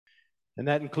And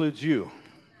that includes you.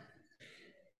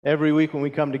 Every week when we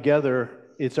come together,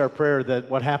 it's our prayer that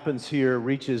what happens here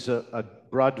reaches a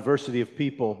broad diversity of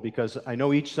people, because I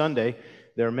know each Sunday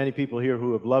there are many people here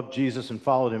who have loved Jesus and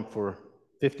followed him for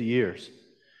 50 years.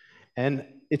 And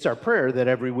it's our prayer that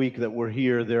every week that we're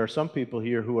here, there are some people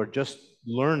here who are just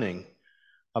learning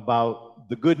about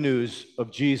the good news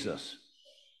of Jesus.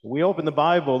 We open the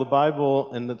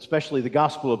Bible, and especially the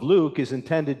Gospel of Luke, is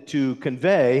intended to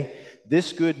convey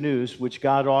this good news which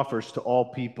God offers to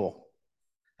all people.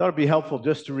 I thought it'd be helpful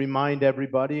just to remind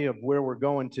everybody of where we're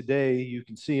going today. You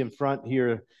can see in front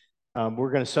here,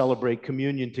 we're going to celebrate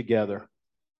communion together.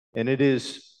 And it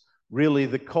is really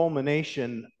the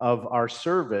culmination of our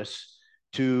service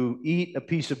to eat a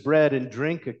piece of bread and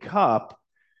drink a cup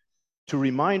to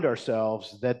remind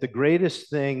ourselves that the greatest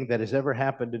thing that has ever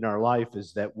happened in our life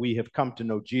is that we have come to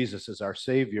know Jesus as our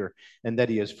Savior and that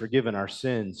he has forgiven our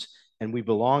sins, and we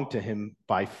belong to him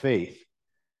by faith.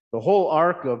 The whole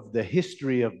arc of the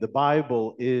history of the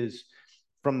Bible is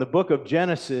from the book of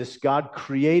Genesis. God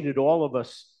created all of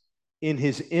us in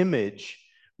his image.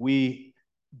 We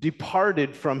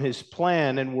departed from his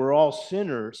plan and we're all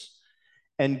sinners.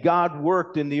 And God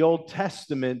worked in the Old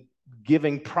Testament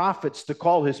giving prophets to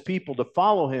call his people to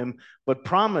follow him, but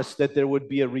promised that there would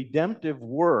be a redemptive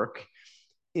work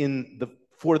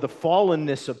for the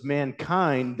fallenness of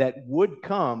mankind that would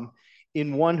come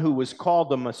in one who was called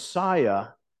the Messiah.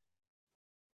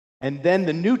 And then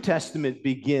the New Testament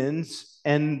begins,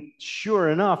 and sure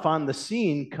enough, on the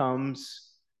scene comes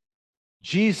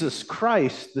Jesus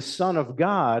Christ, the Son of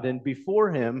God, and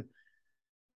before him,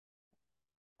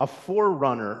 a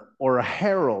forerunner or a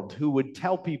herald who would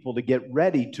tell people to get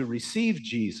ready to receive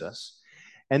Jesus.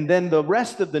 And then the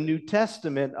rest of the New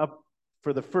Testament, up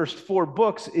for the first 4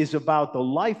 books, is about the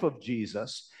life of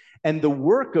Jesus and the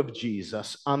work of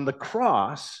Jesus on the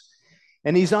cross.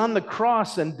 And he's on the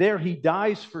cross, and there he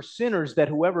dies for sinners, that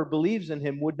whoever believes in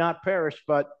him would not perish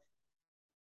but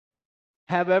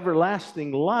have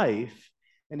everlasting life.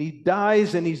 And he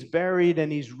dies, and he's buried, and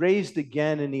he's raised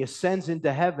again, and he ascends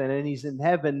into heaven, and he's in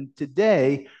heaven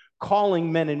today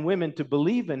calling men and women to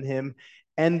believe in him,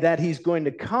 and that he's going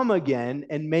to come again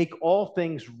and make all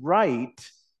things right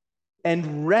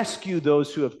and rescue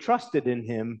those who have trusted in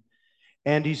him,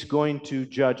 and he's going to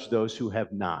judge those who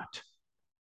have not.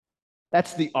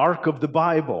 That's the arc of the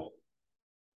Bible.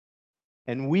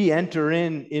 And we enter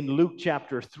in Luke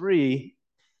chapter 3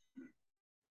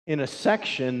 in a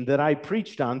section that I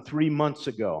preached on 3 months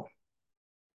ago.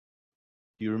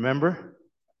 Do you remember?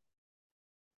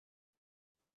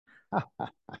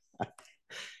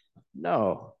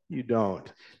 No, you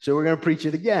don't. So we're going to preach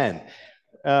it again.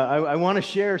 I want to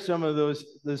share some of those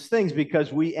things,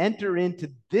 because we enter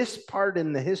into this part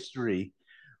in the history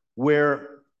where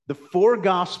the 4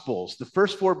 Gospels, the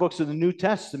first 4 books of the New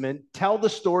Testament, tell the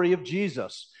story of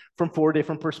Jesus from 4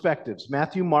 different perspectives: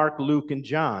 Matthew, Mark, Luke, and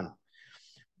John.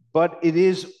 But it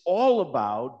is all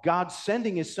about God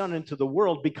sending his Son into the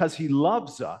world because he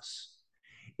loves us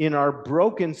in our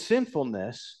broken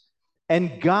sinfulness,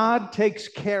 and God takes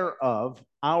care of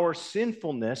our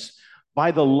sinfulness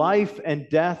by the life and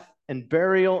death and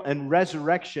burial and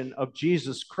resurrection of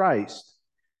Jesus Christ.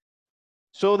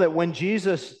 So that when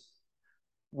Jesus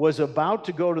was about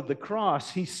to go to the cross,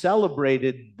 he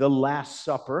celebrated the Last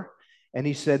Supper, and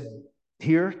he said,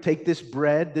 "Here, take this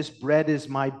bread. This bread is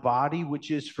my body,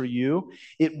 which is for you.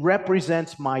 It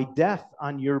represents my death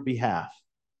on your behalf."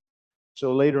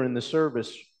 So later in the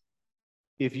service,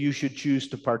 if you should choose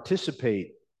to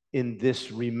participate in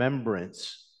this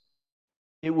remembrance,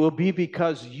 it will be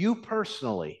because you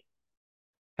personally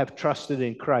have trusted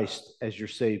in Christ as your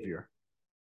Savior.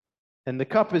 And the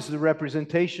cup is the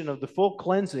representation of the full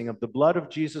cleansing of the blood of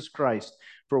Jesus Christ.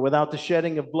 For without the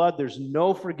shedding of blood, there's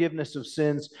no forgiveness of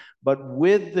sins. But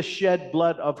with the shed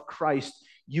blood of Christ,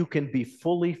 you can be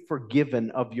fully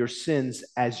forgiven of your sins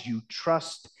as you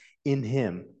trust in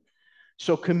him.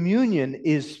 So communion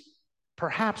is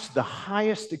perhaps the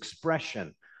highest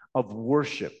expression of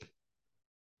worship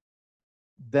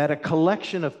that a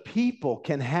collection of people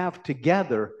can have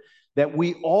together, that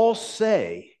we all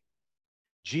say,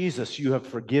 "Jesus, you have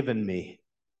forgiven me,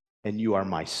 and you are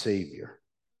my Savior."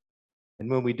 And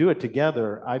when we do it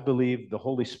together, I believe the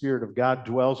Holy Spirit of God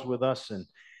dwells with us and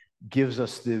gives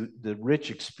us the rich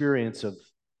experience of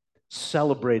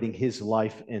celebrating his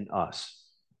life in us.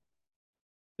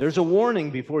 There's a warning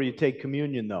before you take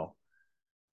communion, though.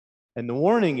 And the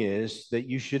warning is that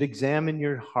you should examine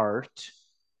your heart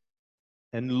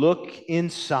and look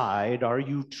inside. Are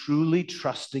you truly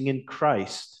trusting in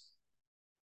Christ?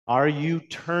 Are you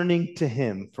turning to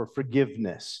him for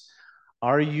forgiveness?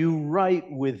 Are you right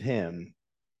with him?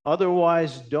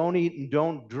 Otherwise, don't eat and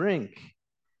don't drink,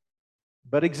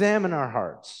 but examine our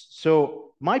hearts.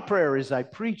 So my prayer as I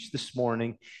preach this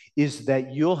morning is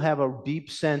that you'll have a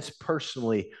deep sense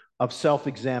personally of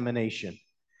self-examination,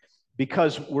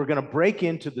 because we're going to break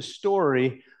into the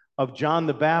story of John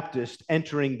the Baptist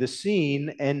entering the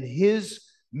scene, and his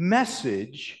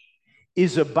message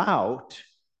is about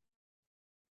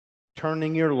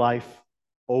turning your life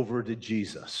over to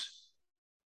Jesus.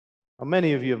 Now,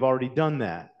 many of you have already done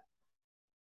that,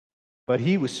 but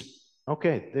he was,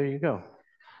 okay, there you go.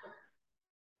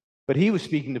 But he was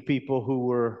speaking to people who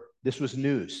were, this was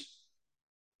news.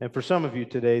 And for some of you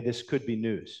today, this could be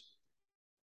news.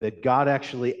 That God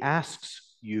actually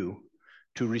asks you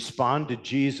to respond to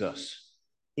Jesus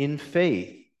in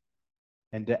faith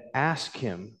and to ask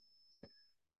him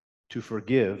to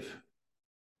forgive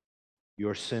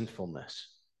your sinfulness.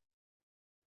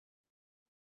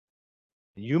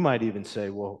 You might even say,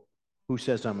 well, who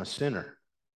says I'm a sinner?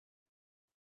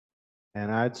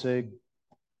 And I'd say,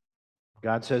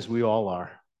 God says we all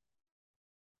are.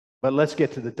 But let's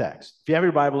get to the text. If you have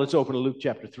your Bible, let's open to Luke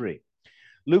chapter 3.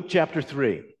 Luke chapter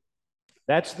 3.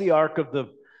 That's the arc of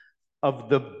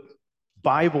the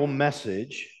Bible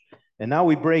message. And now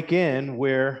we break in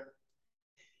where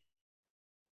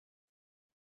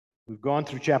we've gone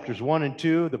through chapters 1 and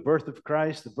 2, the birth of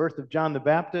Christ, the birth of John the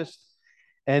Baptist.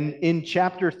 And in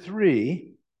chapter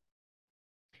 3,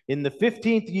 in the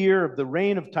 15th year of the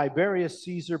reign of Tiberius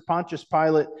Caesar, Pontius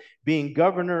Pilate being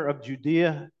governor of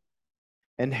Judea,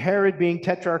 and Herod being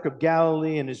tetrarch of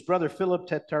Galilee, and his brother Philip,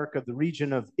 tetrarch of the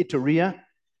region of Iturea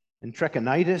and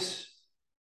Trachonitis,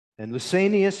 and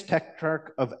Lysanias,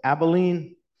 tetrarch of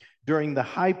Abilene, during the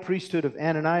high priesthood of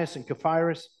Ananias and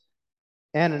Caiaphas,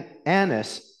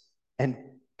 Annas and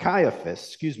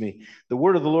Caiaphas, the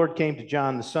word of the Lord came to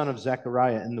John, the son of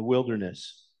Zechariah, in the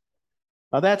wilderness.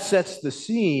 Now that sets the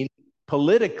scene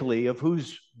politically of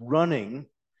who's running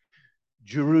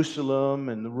Jerusalem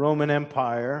and the Roman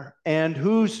Empire, and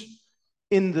who's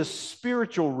in the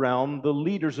spiritual realm, the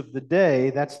leaders of the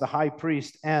day. That's the high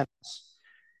priest Annas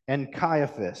and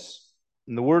Caiaphas.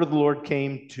 And the word of the Lord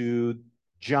came to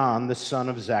John, the son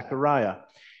of Zechariah.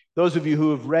 Those of you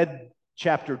who have read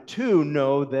chapter 2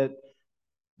 know that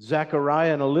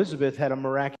Zechariah and Elizabeth had a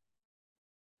miraculous.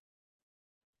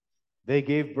 They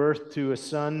gave birth to a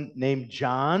son named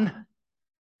John.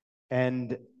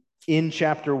 And in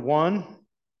chapter 1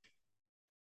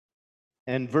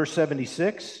 and verse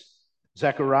 76,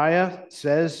 Zechariah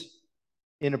says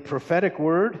in a prophetic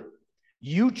word,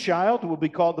 "You, child, will be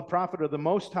called the prophet of the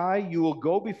Most High. You will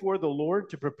go before the Lord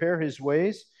to prepare his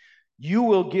ways. You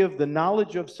will give the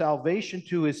knowledge of salvation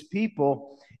to his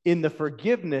people in the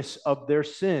forgiveness of their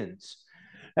sins."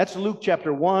 That's Luke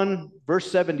chapter 1, verse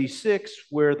 76,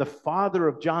 where the father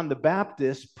of John the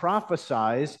Baptist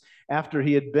prophesies after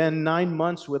he had been 9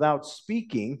 months without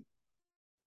speaking,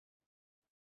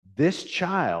 this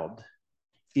child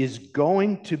is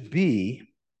going to be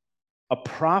a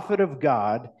prophet of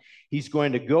God. He's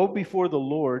going to go before the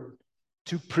Lord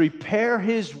to prepare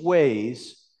his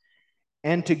ways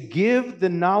and to give the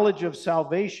knowledge of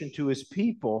salvation to his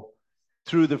people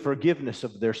through the forgiveness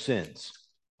of their sins.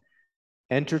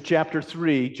 Enter chapter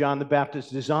 3, John the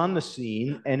Baptist is on the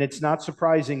scene, and it's not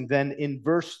surprising then in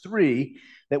verse 3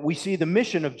 that we see the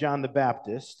mission of John the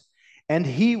Baptist. And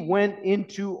he went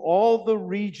into all the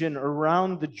region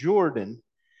around the Jordan,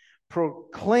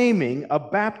 proclaiming a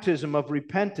baptism of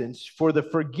repentance for the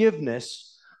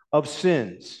forgiveness of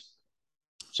sins.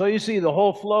 So you see the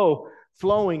whole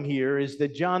flowing here is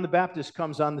that John the Baptist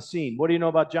comes on the scene. What do you know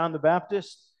about John the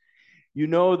Baptist? You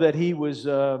know that he was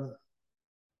a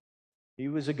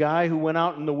guy who went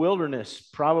out in the wilderness,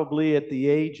 probably at the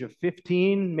age of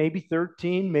 15, maybe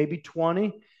 13, maybe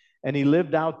 20. And he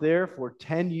lived out there for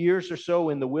 10 years or so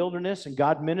in the wilderness, and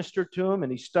God ministered to him,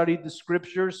 and he studied the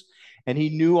scriptures, and he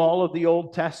knew all of the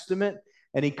Old Testament.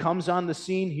 And he comes on the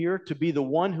scene here to be the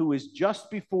one who is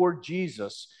just before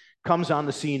Jesus comes on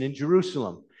the scene in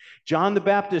Jerusalem. John the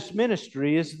Baptist's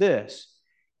ministry is this: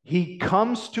 he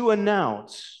comes to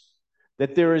announce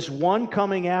that there is one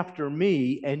coming after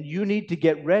me, and you need to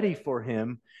get ready for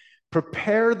him.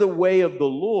 Prepare the way of the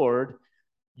Lord.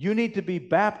 You need to be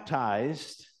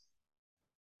baptized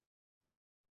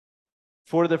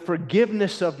for the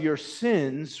forgiveness of your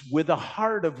sins with a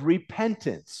heart of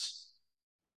repentance.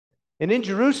 And in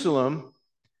Jerusalem,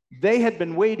 they had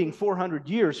been waiting 400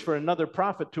 years for another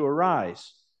prophet to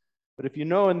arise. But if you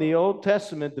know, in the Old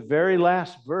Testament, the very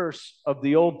last verse of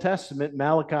the Old Testament,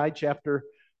 Malachi chapter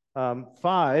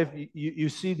 5, you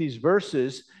see these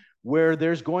verses where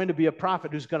there's going to be a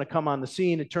prophet who's going to come on the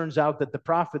scene. It turns out that the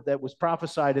prophet that was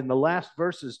prophesied in the last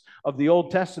verses of the Old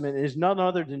Testament is none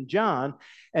other than John.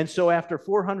 And so after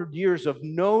 400 years of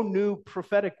no new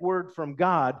prophetic word from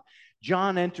God,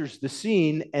 John enters the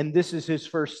scene, and this is his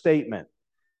first statement.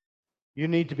 You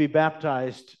need to be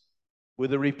baptized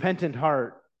with a repentant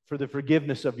heart for the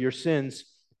forgiveness of your sins.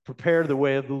 Prepare the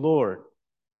way of the Lord.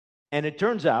 And it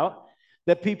turns out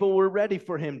that people were ready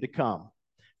for him to come.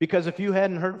 Because if you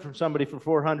hadn't heard from somebody for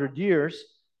 400 years,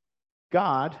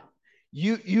 God,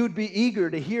 you'd be eager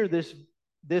to hear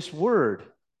this word.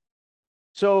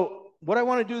 So what I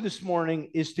want to do this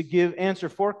morning is to answer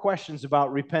 4 questions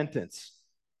about repentance.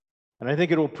 And I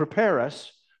think it will prepare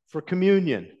us for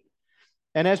communion.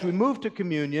 And as we move to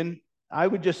communion, I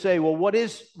would just say, well, what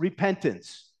is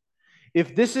repentance?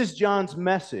 If this is John's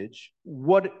message,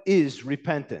 what is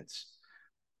repentance?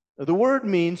 The word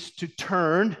means to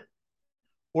turn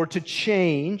or to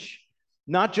change,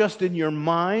 not just in your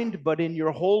mind, but in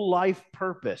your whole life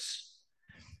purpose.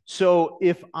 So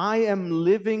if I am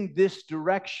living this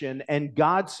direction and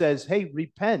God says, hey,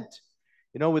 repent,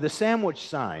 with a sandwich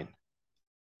sign,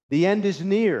 the end is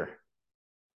near.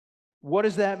 What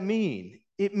does that mean?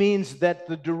 It means that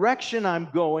the direction I'm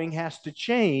going has to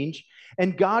change,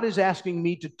 and God is asking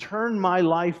me to turn my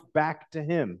life back to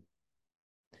Him.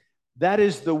 That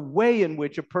is the way in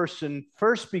which a person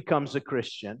first becomes a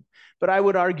Christian, but I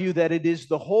would argue that it is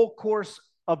the whole course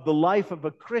of the life of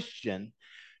a Christian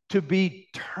to be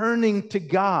turning to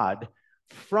God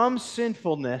from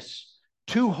sinfulness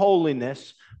to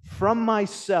holiness, from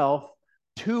myself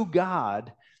to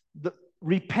God. The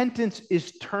repentance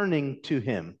is turning to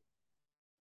Him.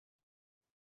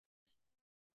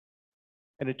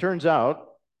 And it turns out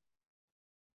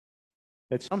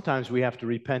that sometimes we have to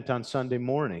repent on Sunday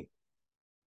morning.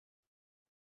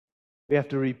 We have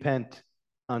to repent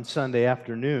on Sunday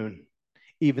afternoon,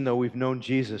 even though we've known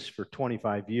Jesus for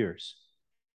 25 years,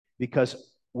 because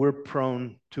we're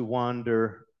prone to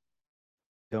wander.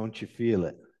 Don't you feel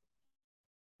it?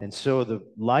 And so the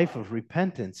life of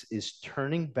repentance is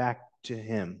turning back to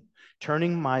Him,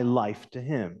 turning my life to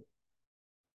Him.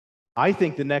 I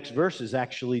think the next verses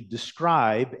actually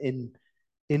describe in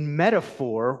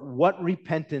metaphor what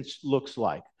repentance looks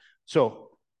like. So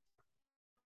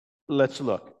let's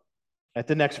look at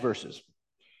the next verses,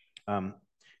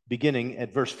 beginning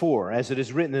at verse 4. As it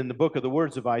is written in the book of the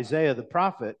words of Isaiah the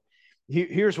prophet,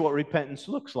 here's what repentance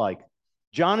looks like.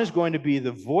 John is going to be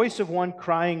the voice of one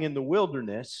crying in the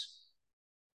wilderness,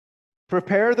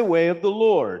 prepare the way of the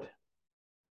Lord,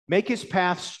 make His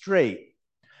path straight.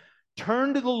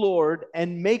 Turn to the Lord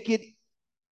and make it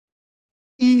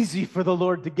easy for the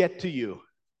Lord to get to you.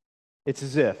 It's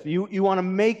as if you want to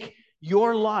make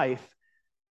your life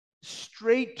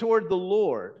straight toward the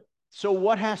Lord. So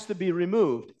what has to be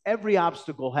removed? Every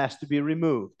obstacle has to be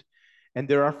removed. And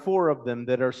there are 4 of them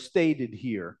that are stated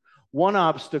here. One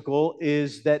obstacle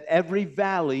is that every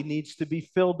valley needs to be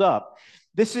filled up.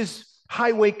 This is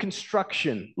highway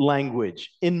construction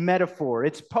language in metaphor.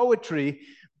 It's poetry,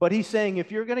 but he's saying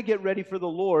if you're going to get ready for the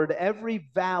Lord, every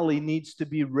valley needs to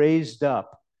be raised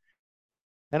up.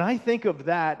 And I think of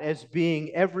that as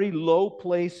being every low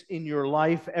place in your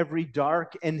life, every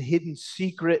dark and hidden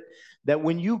secret, that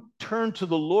when you turn to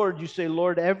the Lord, you say,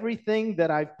 Lord, everything that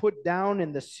I've put down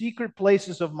in the secret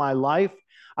places of my life,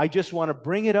 I just want to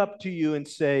bring it up to you and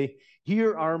say,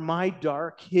 here are my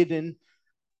dark, hidden,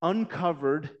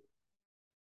 uncovered,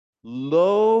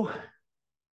 low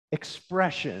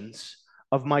expressions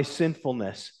of my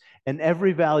sinfulness. And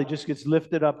every valley just gets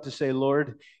lifted up to say,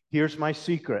 Lord, here's my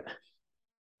secret.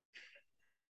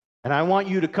 And I want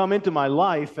you to come into my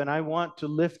life, and I want to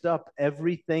lift up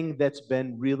everything that's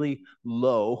been really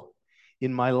low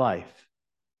in my life.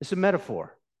 It's a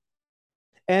metaphor.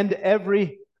 And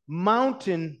every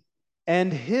mountain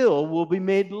and hill will be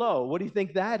made low. What do you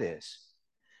think that is?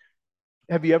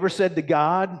 Have you ever said to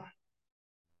God,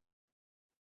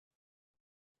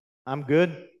 I'm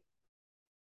good?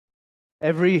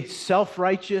 Every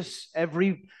self-righteous,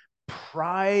 every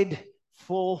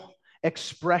prideful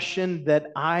expression that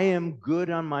I am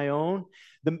good on my own.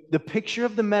 The picture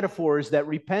of the metaphor is that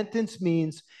repentance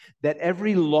means that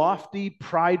every lofty,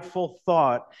 prideful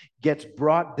thought gets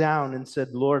brought down and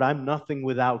said, Lord, I'm nothing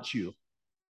without you.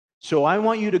 So I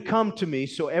want you to come to me.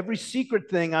 So every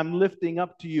secret thing I'm lifting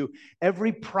up to you,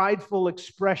 every prideful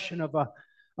expression of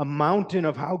a mountain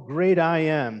of how great I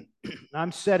am,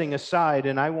 I'm setting aside,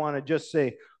 and I want to just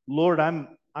say, Lord, I'm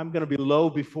going to be low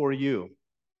before you.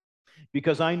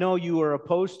 Because I know you are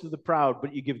opposed to the proud,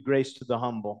 but you give grace to the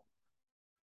humble.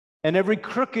 And every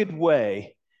crooked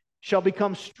way shall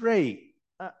become straight.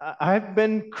 I've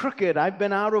been crooked. I've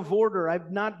been out of order.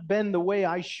 I've not been the way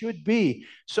I should be.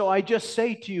 So I just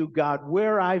say to you, God,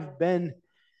 where I've been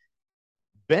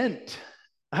bent,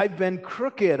 I've been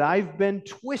crooked, I've been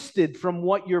twisted from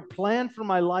what your plan for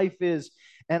my life is.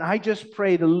 And I just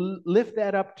pray to lift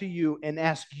that up to you and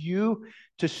ask you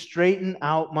to straighten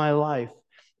out my life.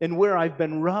 And where I've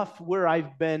been rough, where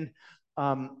I've been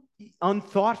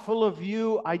unthoughtful of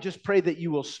you, I just pray that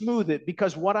you will smooth it,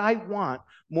 because what I want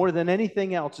more than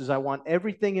anything else is I want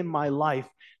everything in my life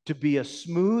to be a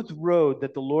smooth road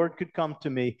that the Lord could come to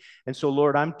me. And so,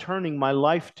 Lord, I'm turning my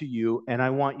life to you and I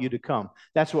want you to come.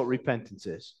 That's what repentance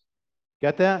is.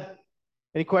 Get that?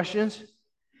 Any questions?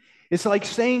 It's like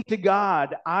saying to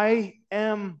God, I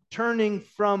am turning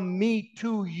from me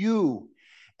to you.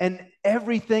 And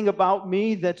everything about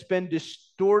me that's been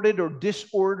distorted or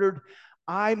disordered,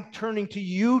 I'm turning to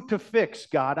you to fix,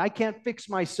 God. I can't fix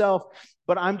myself,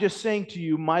 but I'm just saying to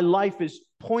you, my life is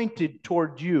pointed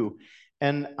toward you,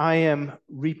 and I am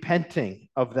repenting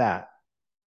of that.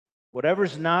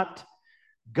 Whatever's not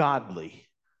godly,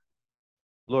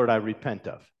 Lord, I repent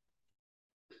of.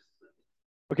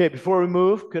 Okay, before we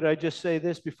move, could I just say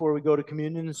this before we go to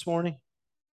communion this morning?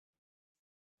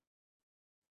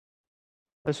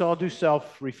 Let's all do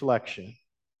self-reflection.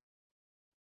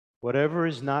 Whatever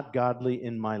is not godly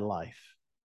in my life,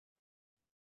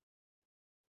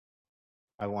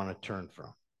 I want to turn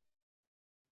from.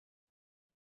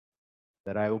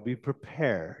 That I will be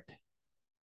prepared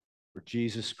for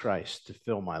Jesus Christ to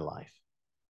fill my life.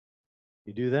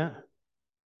 You do that?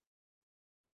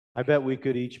 I bet we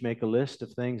could each make a list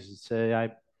of things and say,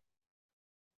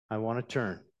 I want to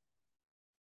turn.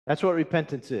 That's what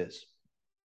repentance is.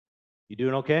 You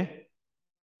doing okay?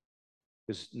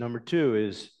 Because number 2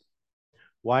 is,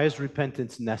 why is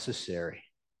repentance necessary?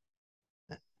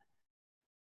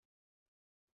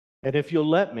 And if you'll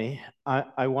let me,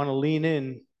 I want to lean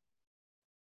in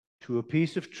to a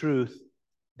piece of truth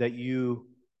that you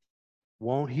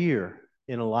won't hear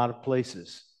in a lot of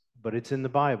places, but it's in the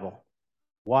Bible.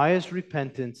 Why is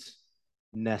repentance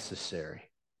necessary?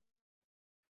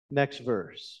 Next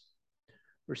verse,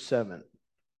 verse 7.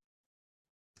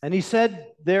 And he said,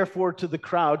 therefore, to the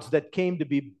crowds that came to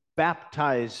be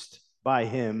baptized by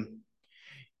him,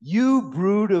 you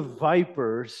brood of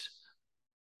vipers.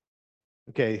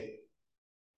 Okay,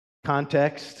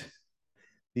 context.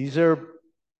 These are,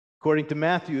 according to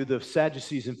Matthew, the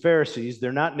Sadducees and Pharisees.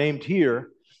 They're not named here,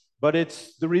 but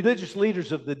it's the religious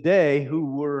leaders of the day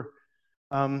who were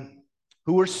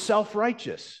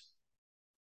self-righteous.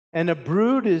 And a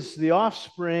brood is the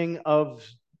offspring of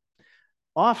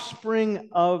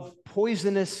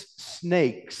poisonous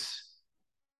snakes.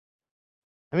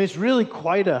 I mean, it's really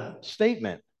quite a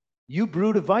statement. You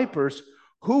brood of vipers,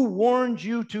 who warned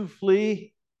you to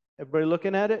flee? Everybody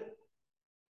looking at it?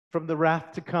 From the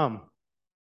wrath to come.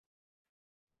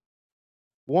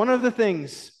 One of the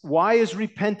things, why is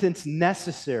repentance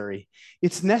necessary?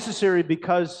 It's necessary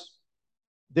because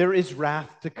there is wrath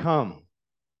to come.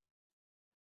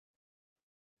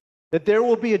 That there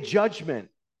will be a judgment,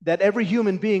 that every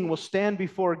human being will stand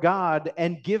before God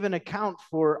and give an account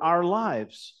for our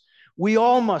lives. We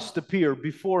all must appear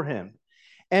before him.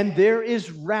 And there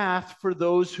is wrath for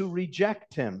those who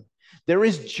reject him. There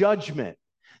is judgment.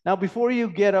 Now, before you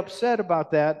get upset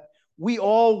about that, we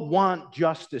all want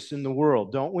justice in the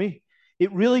world, don't we?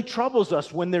 It really troubles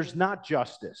us when there's not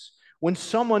justice. When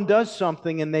someone does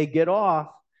something and they get off,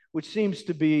 which seems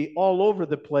to be all over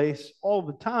the place all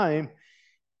the time,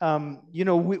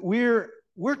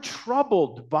 we're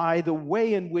troubled by the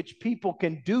way in which people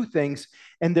can do things,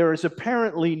 and there is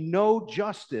apparently no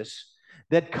justice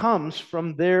that comes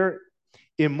from their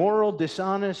immoral,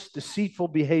 dishonest, deceitful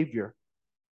behavior.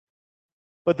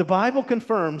 But the Bible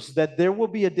confirms that there will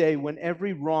be a day when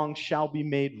every wrong shall be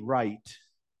made right,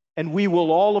 and we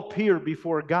will all appear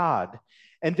before God.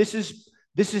 And this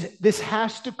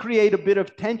has to create a bit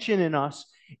of tension in us,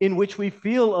 in which we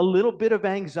feel a little bit of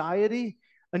anxiety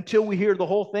until we hear the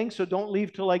whole thing. So don't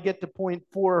leave till I get to point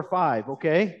 4 or 5,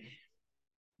 okay?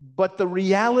 But the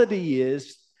reality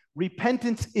is,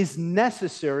 repentance is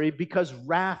necessary because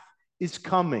wrath is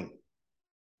coming.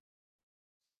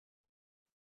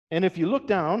 And if you look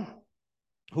down,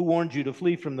 who warned you to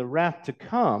flee from the wrath to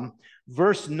come?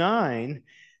 Verse 9,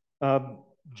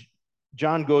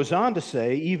 John goes on to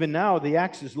say, even now the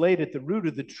axe is laid at the root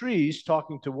of the trees,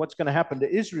 talking to what's going to happen to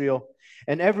Israel.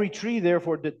 And every tree,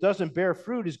 therefore, that doesn't bear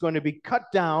fruit is going to be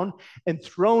cut down and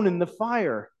thrown in the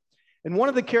fire. And one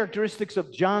of the characteristics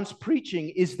of John's preaching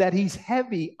is that he's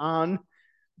heavy on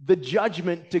the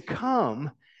judgment to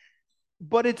come.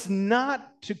 But it's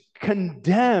not to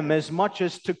condemn as much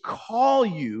as to call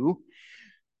you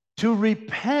to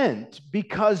repent,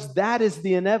 because that is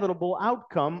the inevitable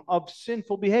outcome of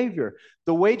sinful behavior.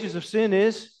 The wages of sin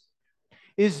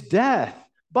is death,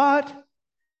 but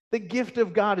the gift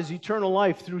of God is eternal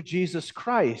life through Jesus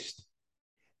Christ.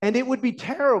 And it would be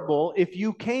terrible if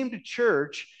you came to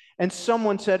church and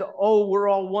someone said, "Oh, we're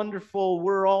all wonderful.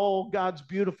 We're all God's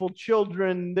beautiful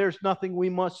children. There's nothing we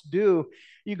must do."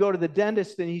 You go to the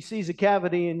dentist and he sees a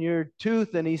cavity in your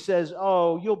tooth and he says,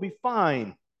 "Oh, you'll be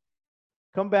fine.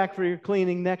 Come back for your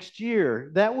cleaning next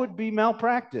year." That would be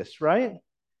malpractice, right?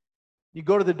 You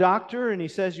go to the doctor and he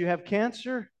says you have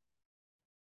cancer,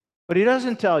 but he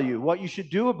doesn't tell you what you should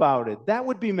do about it. That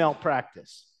would be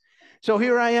malpractice. So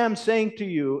here I am saying to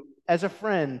you, as a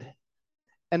friend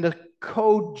and a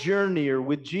co-journeyer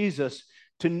with Jesus,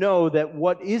 to know that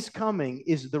what is coming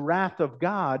is the wrath of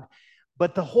God.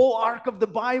 But the whole arc of the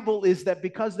Bible is that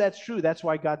because that's true, that's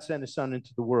why God sent his son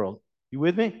into the world. You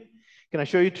with me? Can I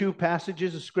show you two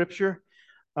passages of scripture?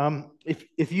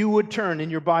 If you would turn in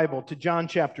your Bible to John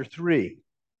chapter 3,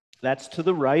 that's to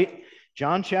the right,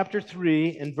 John chapter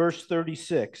 3 and verse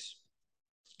 36.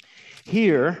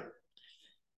 Here,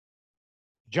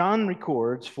 John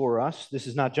records for us, this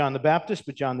is not John the Baptist,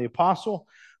 but John the Apostle,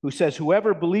 who says,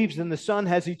 "Whoever believes in the Son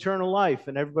has eternal life."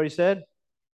 And everybody said,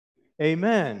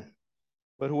 "Amen.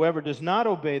 But whoever does not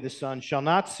obey the Son shall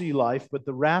not see life, but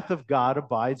the wrath of God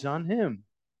abides on him."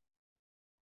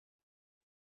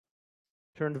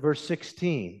 Turn to verse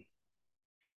 16.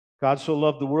 "God so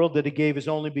loved the world that he gave his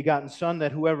only begotten Son,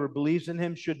 that whoever believes in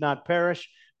him should not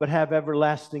perish, but have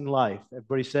everlasting life."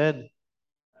 Everybody said,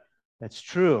 "That's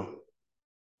true."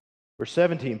 Verse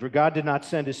 17, "For God did not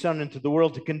send his Son into the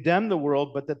world to condemn the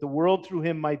world, but that the world through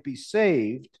him might be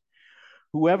saved.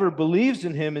 Whoever believes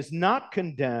in him is not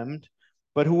condemned,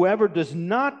 but whoever does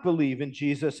not believe in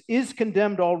Jesus is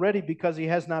condemned already, because he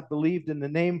has not believed in the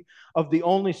name of the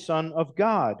only Son of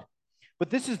God. But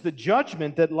this is the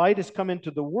judgment, that light has come into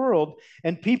the world,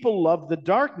 and people love the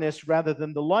darkness rather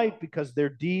than the light, because their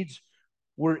deeds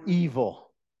were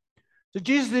evil." So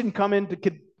Jesus didn't come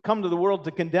to the world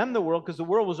to condemn the world, because the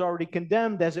world was already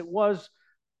condemned as it was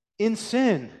in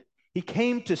sin. He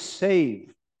came to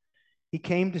save. He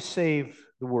came to save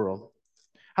the world.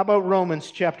 How about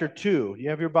Romans chapter 2? You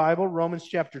have your Bible, Romans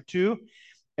chapter 2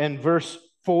 and verse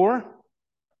 4.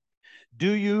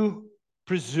 "Do you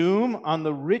presume on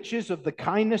the riches of the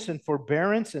kindness and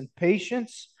forbearance and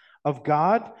patience of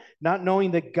God, not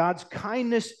knowing that God's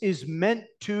kindness is meant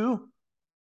to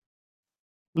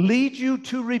lead you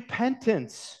to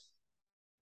repentance?"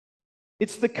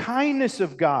 It's the kindness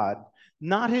of God,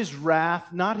 not his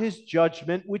wrath, not his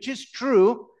judgment, which is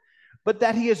true, but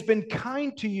that he has been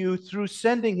kind to you through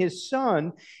sending his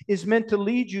Son is meant to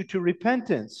lead you to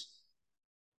repentance.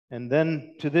 And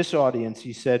then to this audience,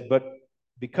 he said, "But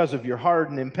because of your hard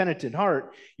and impenitent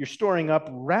heart, you're storing up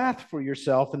wrath for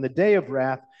yourself in the day of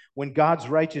wrath, when God's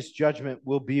righteous judgment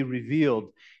will be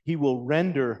revealed. He will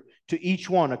render to each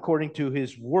one according to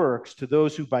his works. To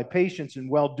those who by patience and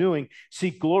well-doing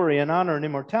seek glory and honor and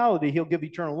immortality, he'll give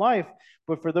eternal life.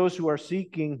 But for those who are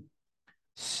seeking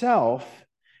self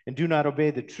and do not obey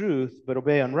the truth, but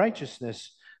obey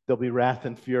unrighteousness, there'll be wrath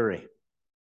and fury."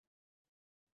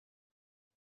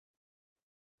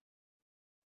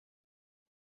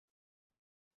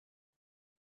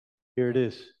 Here it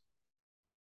is.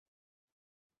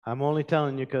 I'm only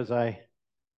telling you because I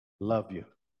love you.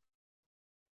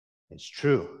 It's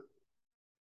true.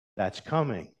 That's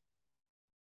coming.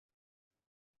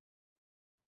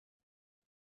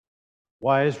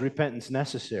 Why is repentance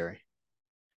necessary?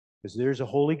 Because there's a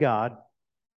holy God,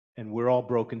 and we're all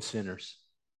broken sinners.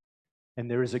 And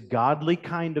there is a godly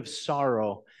kind of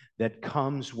sorrow that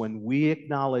comes when we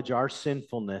acknowledge our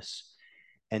sinfulness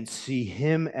and see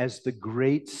him as the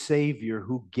great Savior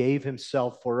who gave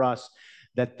himself for us.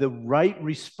 That the right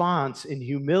response in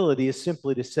humility is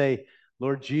simply to say,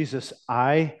 "Lord Jesus,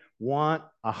 I want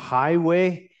a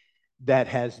highway that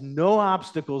has no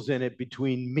obstacles in it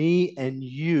between me and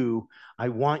you. I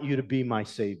want you to be my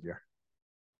Savior.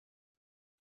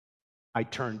 I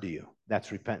turn to you."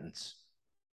 That's repentance.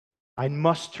 I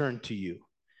must turn to you,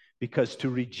 because to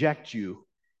reject you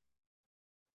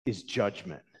is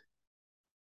judgment.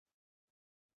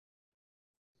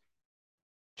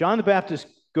 John the Baptist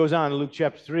goes on in Luke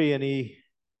chapter 3, and he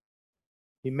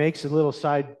makes a little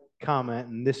side comment,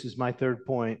 and this is my third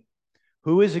point.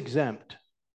 Who is exempt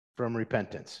from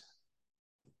repentance?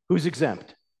 Who's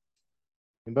exempt?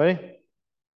 Anybody?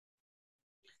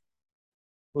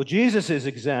 Well, Jesus is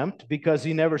exempt because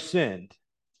he never sinned.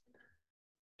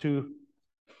 Two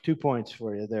points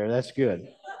for you there. That's good.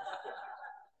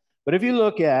 But if you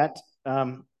look at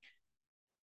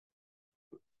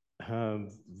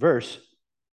verse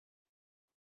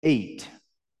 8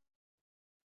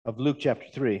 of Luke chapter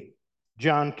 3.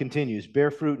 John continues,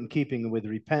 bear fruit in keeping with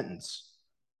repentance.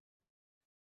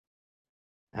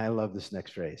 I love this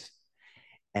next phrase.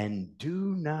 And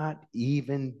do not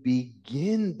even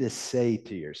begin to say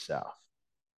to yourself,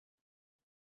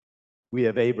 we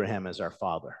have Abraham as our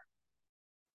father.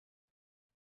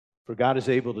 For God is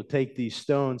able to take these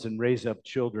stones and raise up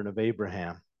children of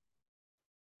Abraham.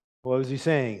 What was he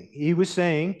saying? He was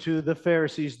saying to the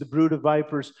Pharisees, the brood of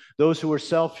vipers, those who were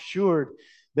self-assured,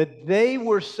 that they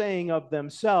were saying of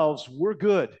themselves, we're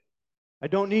good. I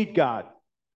don't need God.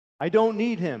 I don't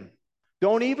need him.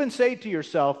 Don't even say to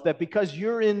yourself that because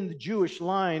you're in the Jewish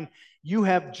line, you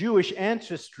have Jewish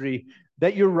ancestry,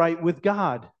 that you're right with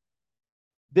God.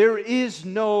 There is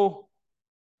no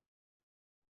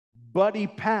buddy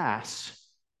pass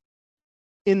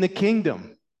in the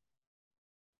kingdom.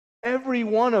 Every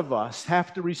one of us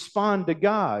have to respond to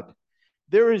God.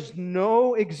 There is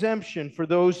no exemption for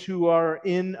those who are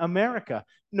in America,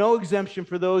 no exemption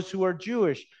for those who are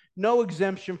Jewish, no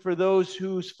exemption for those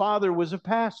whose father was a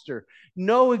pastor,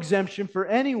 no exemption for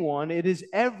anyone. It is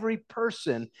every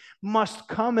person must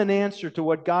come and answer to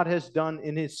what God has done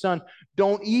in his Son.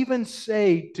 Don't even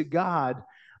say to God,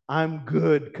 I'm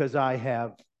good because I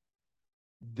have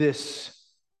this.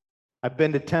 I've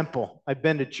been to temple. I've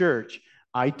been to church.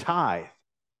 I tithe.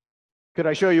 Could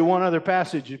I show you one other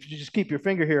passage? If you just keep your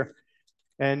finger here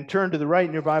and turn to the right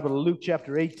in your Bible to Luke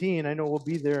chapter 18. I know we'll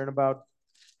be there in about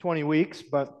 20 weeks,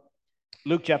 but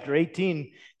Luke chapter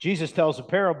 18, Jesus tells a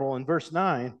parable in verse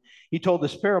 9. He told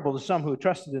this parable to some who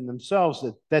trusted in themselves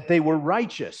that they were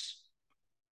righteous.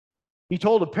 He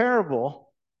told a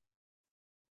parable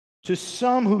to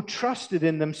some who trusted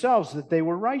in themselves that they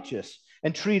were righteous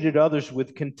and treated others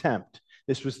with contempt.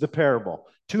 This was the parable.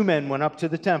 Two men went up to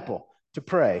the temple to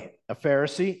pray, a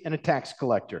Pharisee and a tax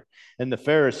collector. And the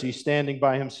Pharisee, standing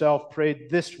by himself, prayed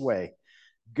this way,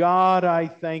 God, I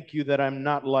thank you that I'm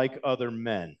not like other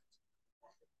men,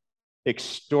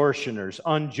 extortioners,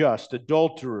 unjust,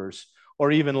 adulterers,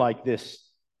 or even like this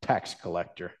tax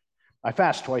collector. I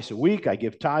fast twice a week. I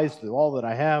give tithes to all that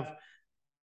I have.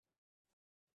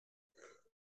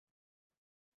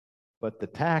 But the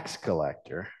tax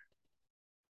collector,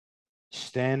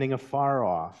 standing afar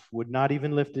off, would not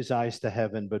even lift his eyes to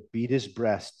heaven, but beat his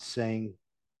breast, saying,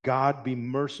 God, be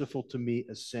merciful to me,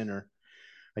 a sinner.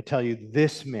 I tell you,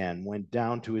 this man went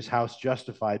down to his house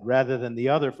justified rather than the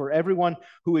other. For everyone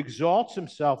who exalts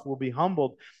himself will be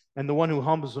humbled, and the one who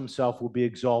humbles himself will be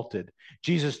exalted.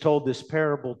 Jesus told this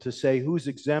parable to say, who's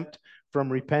exempt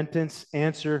from repentance?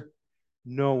 Answer,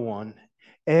 no one.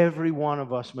 Every one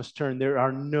of us must turn. There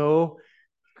are no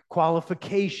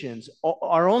qualifications.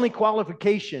 Our only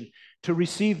qualification to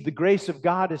receive the grace of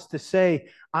God is to say,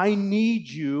 I need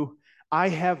you. I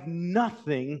have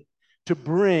nothing to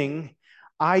bring.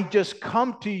 I just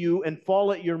come to you and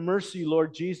fall at your mercy,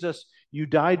 Lord Jesus. You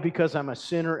died because I'm a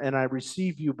sinner, and I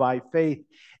receive you by faith.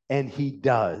 And he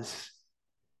does.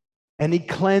 And he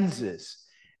cleanses.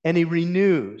 And he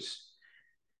renews.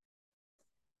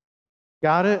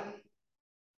 Got it?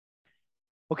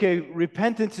 Okay,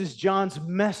 repentance is John's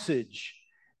message.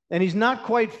 And he's not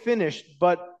quite finished,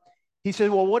 but he said,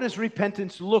 well, what does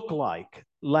repentance look like?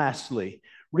 Lastly,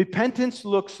 repentance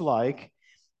looks like,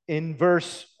 in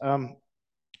verse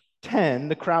 10,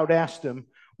 the crowd asked him,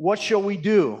 what shall we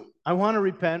do? I want to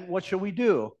repent. What shall we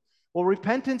do? Well,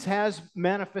 repentance has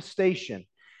manifestation.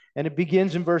 And it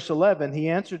begins in verse 11. He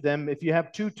answered them, if you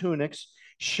have 2 tunics,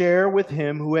 share with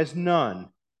him who has none.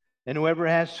 And whoever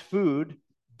has food,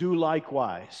 do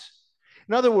likewise.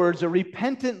 In other words, a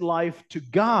repentant life to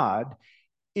God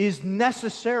is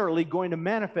necessarily going to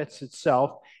manifest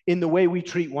itself in the way we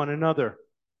treat one another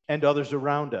and others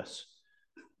around us.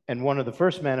 And one of the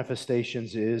first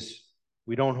manifestations is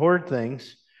we don't hoard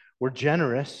things, we're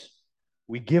generous,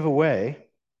 we give away.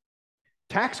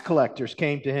 Tax collectors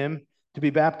came to him to be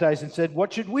baptized and said,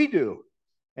 what should we do?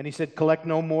 And he said, collect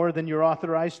no more than you're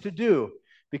authorized to do,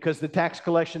 because the tax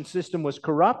collection system was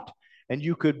corrupt. And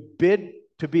you could bid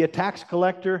to be a tax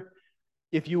collector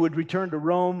if you would return to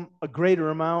Rome a greater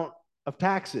amount of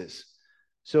taxes.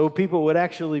 So people would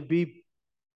actually be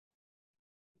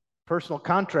personal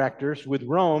contractors with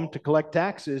Rome to collect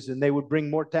taxes, and they would bring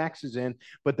more taxes in,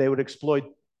 but they would exploit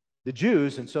the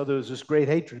Jews. And so there was this great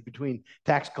hatred between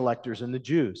tax collectors and the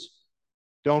Jews.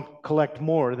 Don't collect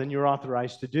more than you're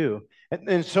authorized to do. And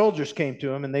then soldiers came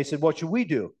to him and they said, what should we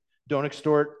do? Don't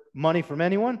extort money from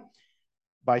anyone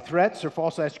by threats or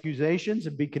false accusations,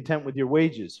 and be content with your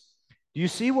wages. Do you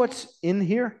see what's in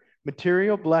here?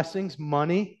 Material blessings,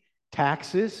 money,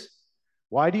 taxes.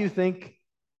 Why do you think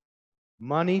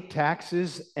Money,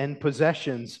 taxes, and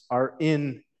possessions are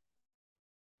in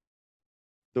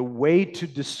the way to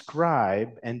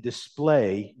describe and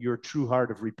display your true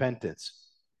heart of repentance.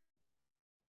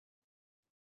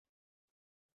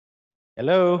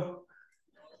 Hello?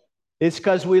 It's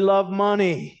because we love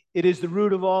money. It is the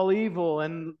root of all evil,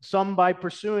 and some by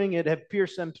pursuing it have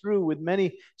pierced them through with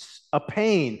many a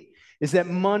pain. Is that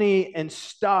money and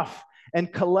stuff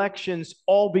and collections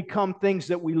all become things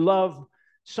that we love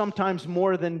sometimes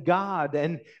more than God.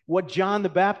 And what John the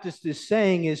Baptist is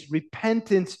saying is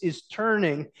repentance is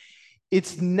turning.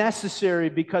 It's necessary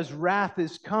because wrath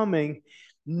is coming.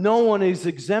 No one is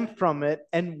exempt from it.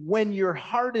 And when your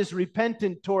heart is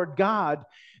repentant toward God,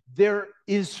 there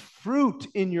is fruit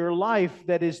in your life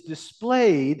that is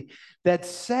displayed that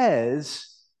says,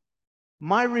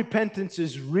 my repentance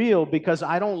is real because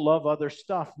I don't love other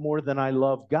stuff more than I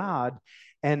love God.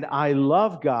 And I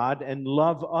love God and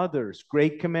love others.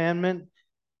 Great commandment.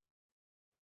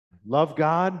 Love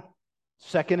God.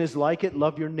 Second is like it,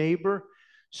 love your neighbor.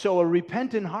 So a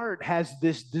repentant heart has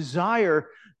this desire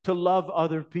to love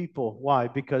other people. Why?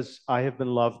 Because I have been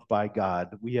loved by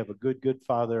God. We have a good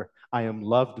Father. I am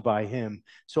loved by him.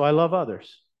 So I love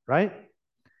others, right?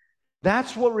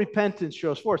 That's what repentance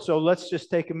shows forth. So let's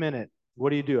just take a minute. What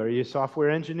do? Are you a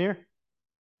software engineer?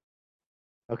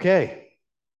 Okay.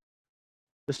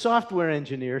 The software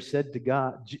engineer said to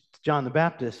God, John the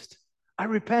Baptist, I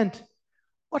repent.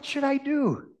 What should I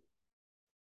do?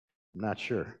 I'm not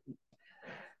sure.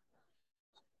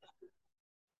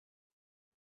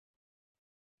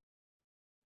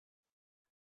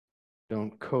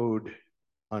 Don't code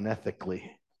unethically.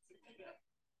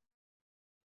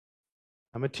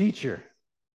 I'm a teacher.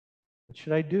 What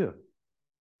should I do?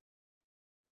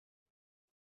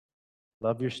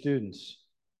 Love your students.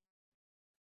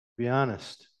 Be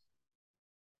honest.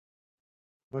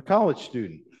 I'm a college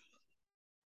student.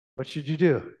 What should you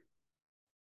do?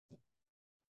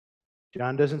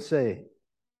 John doesn't say,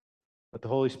 but the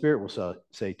Holy Spirit will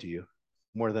say to you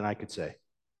more than I could say.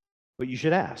 But you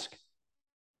should ask.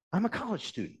 I'm a college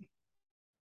student.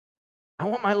 I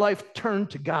want my life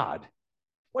turned to God.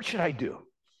 What should I do?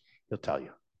 He'll tell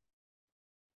you.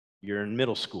 You're in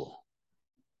middle school.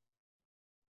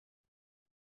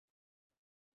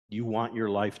 You want your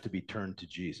life to be turned to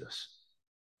Jesus.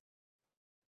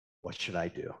 What should I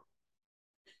do?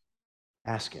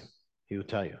 Ask him. He will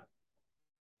tell you.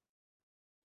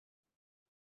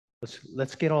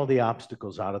 Let's get all the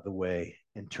obstacles out of the way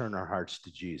and turn our hearts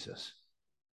to Jesus.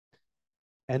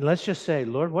 And let's just say,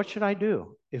 Lord, what should I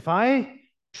do? If I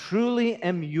truly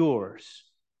am yours,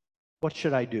 what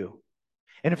should I do?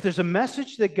 And if there's a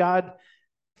message that God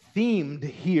themed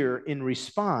here in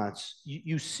response,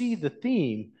 you see the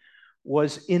theme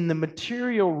was in the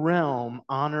material realm,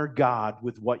 honor God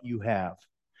with what you have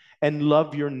and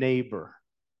love your neighbor.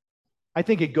 I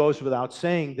think it goes without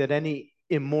saying that any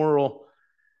immoral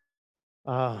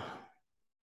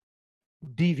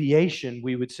deviation,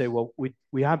 we would say, well,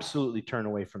 we absolutely turn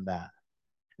away from that.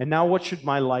 And now what should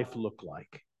my life look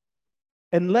like?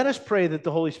 And let us pray that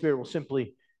the Holy Spirit will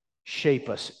simply shape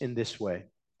us in this way.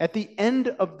 At the end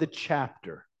of the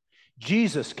chapter,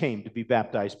 Jesus came to be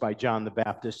baptized by John the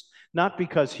Baptist, not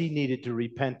because he needed to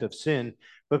repent of sin,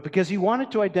 but because he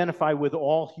wanted to identify with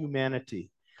all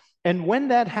humanity. And when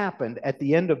that happened at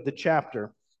the end of the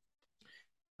chapter,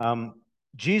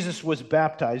 Jesus was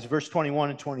baptized, verse 21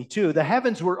 and 22, the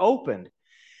heavens were opened,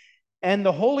 and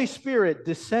the Holy Spirit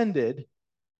descended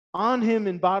on him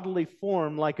in bodily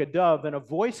form like a dove, and a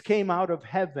voice came out of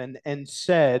heaven and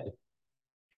said,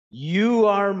 you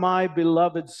are my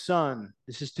beloved Son.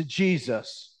 This is to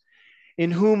Jesus, in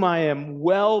whom I am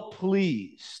well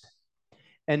pleased.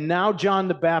 And now John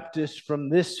the Baptist from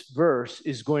this verse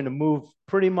is going to move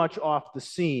pretty much off the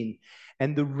scene,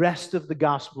 and the rest of the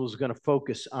gospel is going to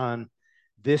focus on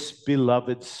this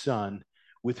beloved Son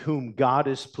with whom God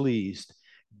is pleased.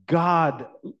 God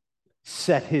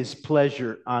set his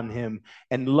pleasure on him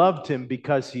and loved him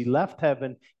because he left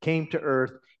heaven, came to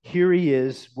earth. Here he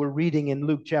is. We're reading in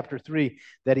Luke chapter 3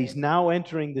 that he's now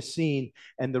entering the scene,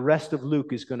 and the rest of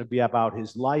Luke is going to be about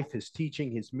his life, his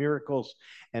teaching, his miracles,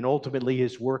 and ultimately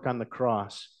his work on the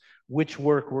cross, which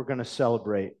work we're going to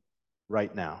celebrate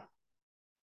right now.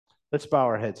 Let's bow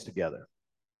our heads together.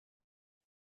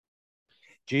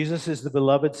 Jesus is the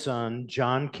beloved Son.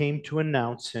 John came to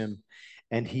announce him,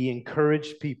 and he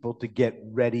encouraged people to get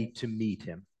ready to meet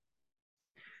him.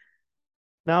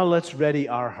 Now let's ready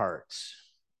our hearts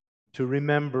to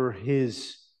remember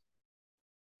his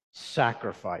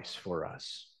sacrifice for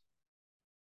us.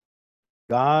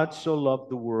 God so loved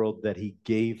the world that he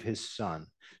gave his Son,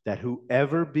 that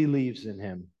whoever believes in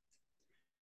him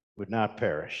would not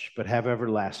perish, but have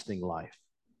everlasting life.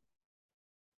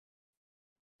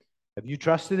 Have you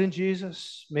trusted in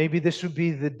Jesus? Maybe this would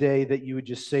be the day that you would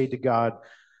just say to God,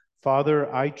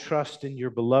 Father, I trust in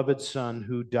your beloved Son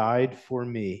who died for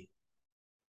me.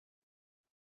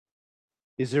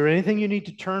 Is there anything you need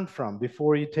to turn from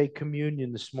before you take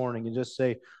communion this morning and just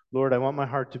say, Lord, I want my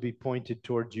heart to be pointed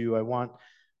towards you. I want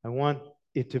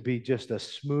it to be just a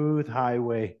smooth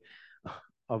highway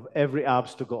of every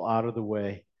obstacle out of the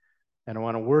way. And I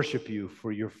want to worship you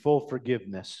for your full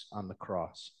forgiveness on the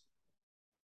cross.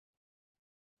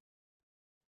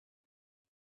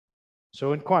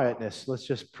 So in quietness, let's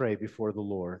just pray before the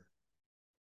Lord.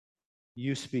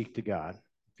 You speak to God.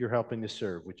 If you're helping to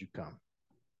serve, would you come?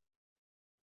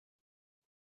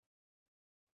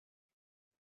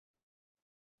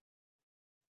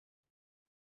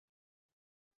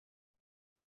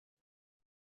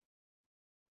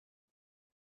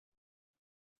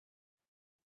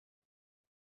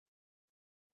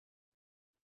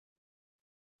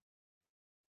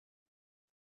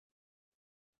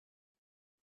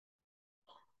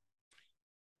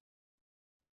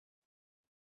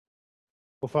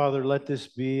 Well, Father, let this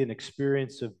be an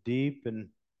experience of deep and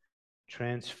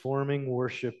transforming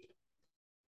worship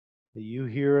that you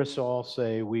hear us all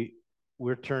say,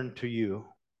 we're turned to you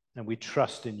and we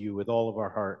trust in you with all of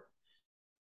our heart.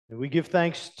 And we give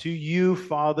thanks to you,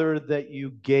 Father, that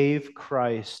you gave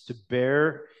Christ to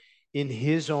bear in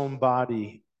his own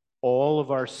body all of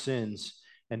our sins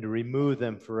and to remove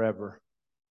them forever.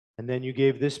 And then you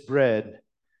gave this bread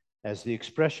as the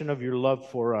expression of your love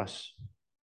for us,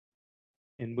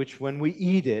 in which when we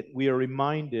eat it, we are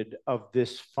reminded of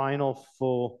this final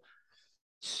full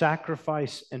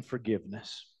sacrifice and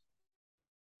forgiveness.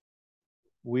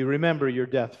 We remember your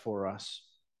death for us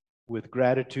with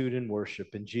gratitude and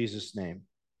worship. In Jesus' name,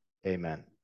 amen.